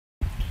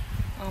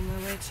On my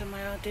way to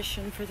my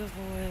audition for The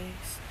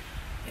Voice.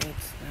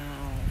 It's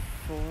now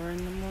 4 in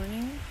the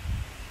morning.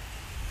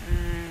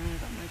 And I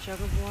got my jug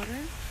of water.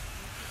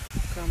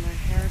 Got my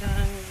hair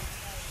done.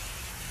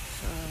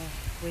 So,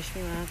 wish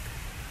me luck.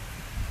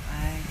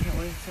 I can't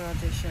wait to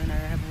audition. I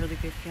have a really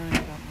good feeling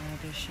about my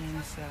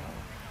audition. So,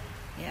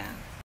 yeah.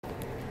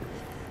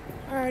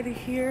 Alrighty,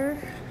 here.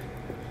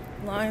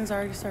 Line's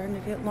already starting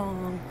to get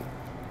long.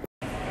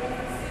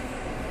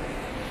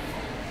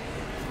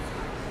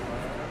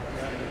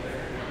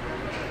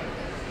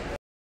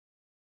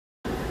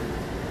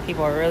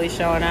 People are really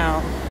showing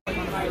out.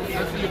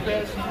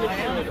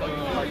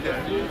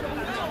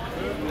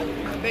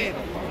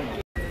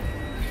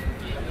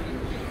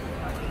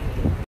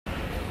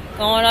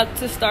 Going up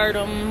to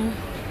stardom.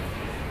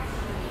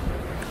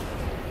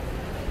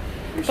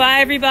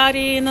 Bye,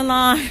 everybody in the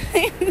line.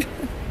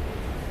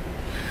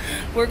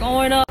 We're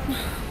going up.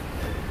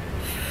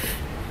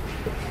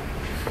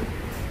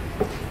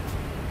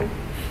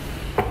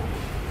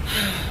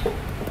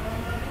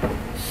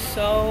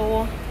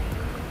 So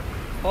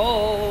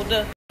cold.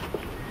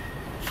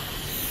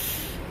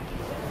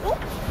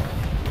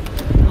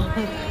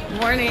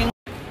 Morning.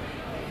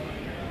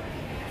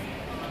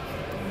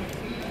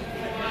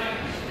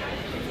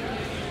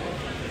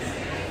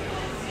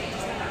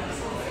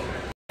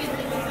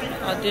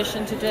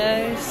 Audition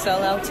today,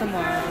 sell out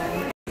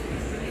tomorrow.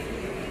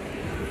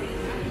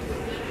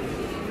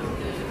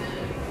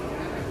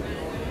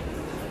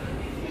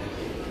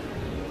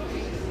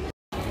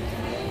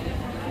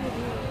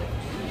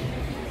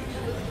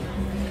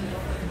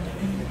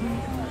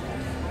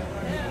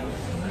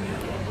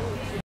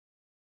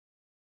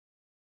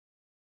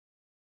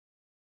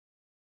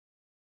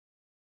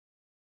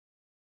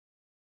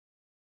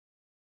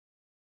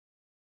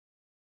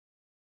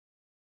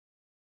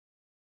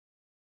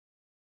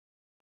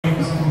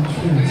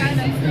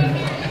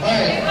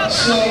 Alright,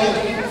 so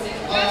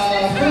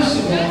first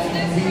of all,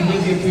 we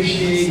really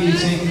appreciate you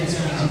taking the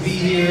time to be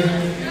here.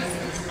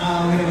 It's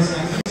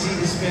not easy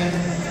to spend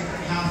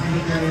half of the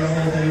day or a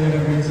whole day,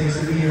 whatever it takes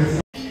to be here.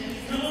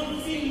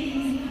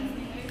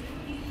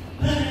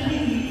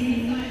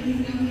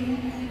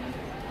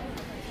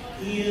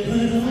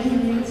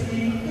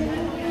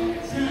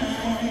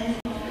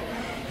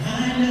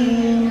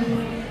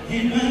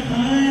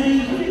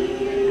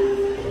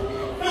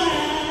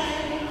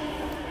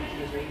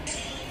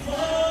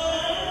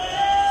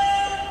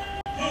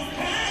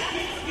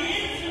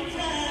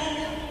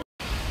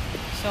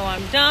 So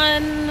I'm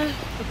done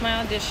with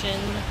my audition.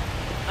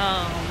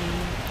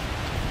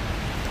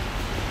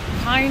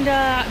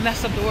 Kinda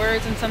messed up the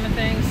words and some of the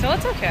things, so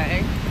it's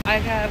okay. I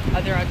have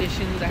other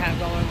auditions I have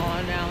going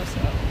on now, so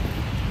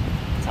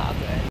it's all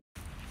good.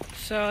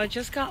 So I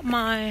just got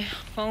my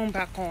phone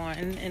back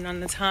on, and on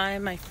the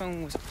time my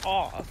phone was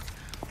off.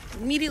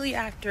 Immediately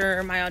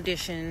after my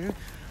audition,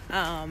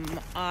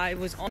 I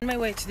was on my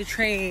way to the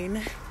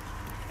train,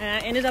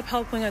 and I ended up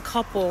helping a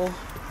couple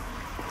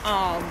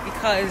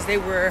because they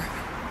were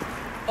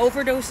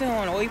overdosing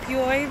on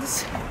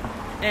opioids,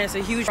 and it's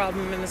a huge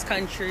problem in this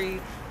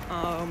country.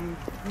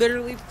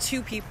 Literally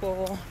 2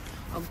 people,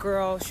 a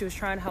girl, she was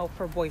trying to help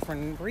her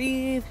boyfriend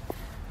breathe,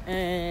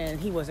 and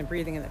he wasn't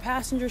breathing in the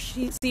passenger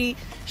seat.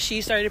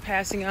 She started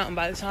passing out, and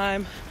by the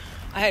time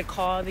I had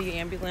called the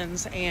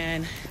ambulance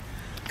and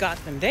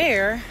got them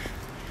there,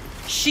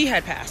 she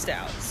had passed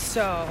out.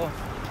 So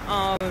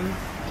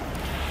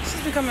this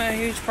is becoming a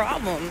huge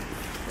problem.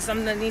 It's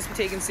something that needs to be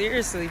taken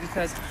seriously,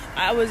 because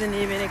I wasn't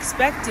even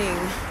expecting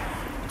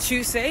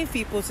to save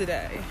people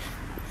today.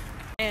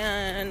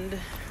 And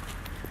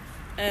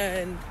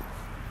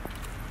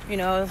you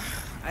know,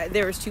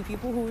 there was 2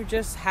 people who were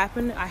just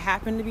I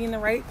happened to be in the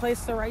right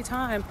place at the right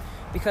time,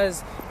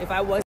 because if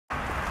I wasn't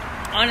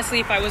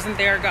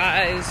there,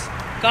 guys,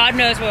 God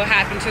knows what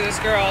happened to this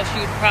girl. She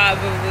would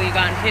probably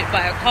gotten hit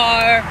by a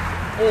car,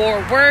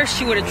 or worse,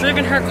 she would have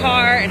driven her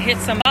car and hit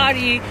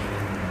somebody,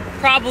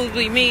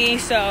 probably me.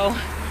 So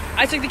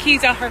I took the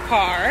keys out her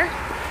car,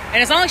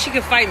 and it's not like she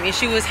could fight me.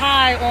 She was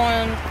high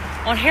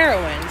on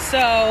heroin.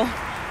 So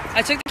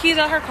I took the keys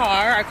out her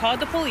car. I called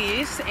the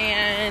police,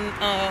 and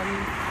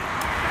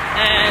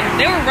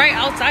they were right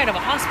outside of a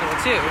hospital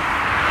too.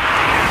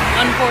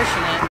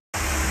 Unfortunate.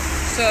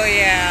 So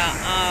yeah,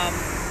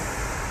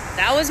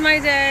 that was my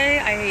day.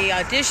 I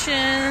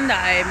auditioned.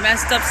 I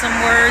messed up some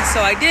words,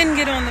 so I didn't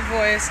get on The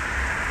Voice,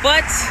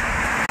 but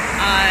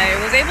I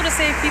was able to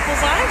save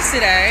people's lives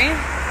today,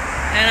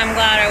 and I'm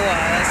glad I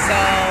was. So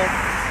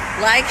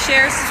like,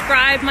 share,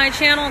 subscribe my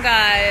channel,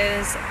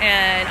 guys,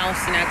 and I'll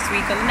see you next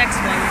week on the next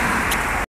one.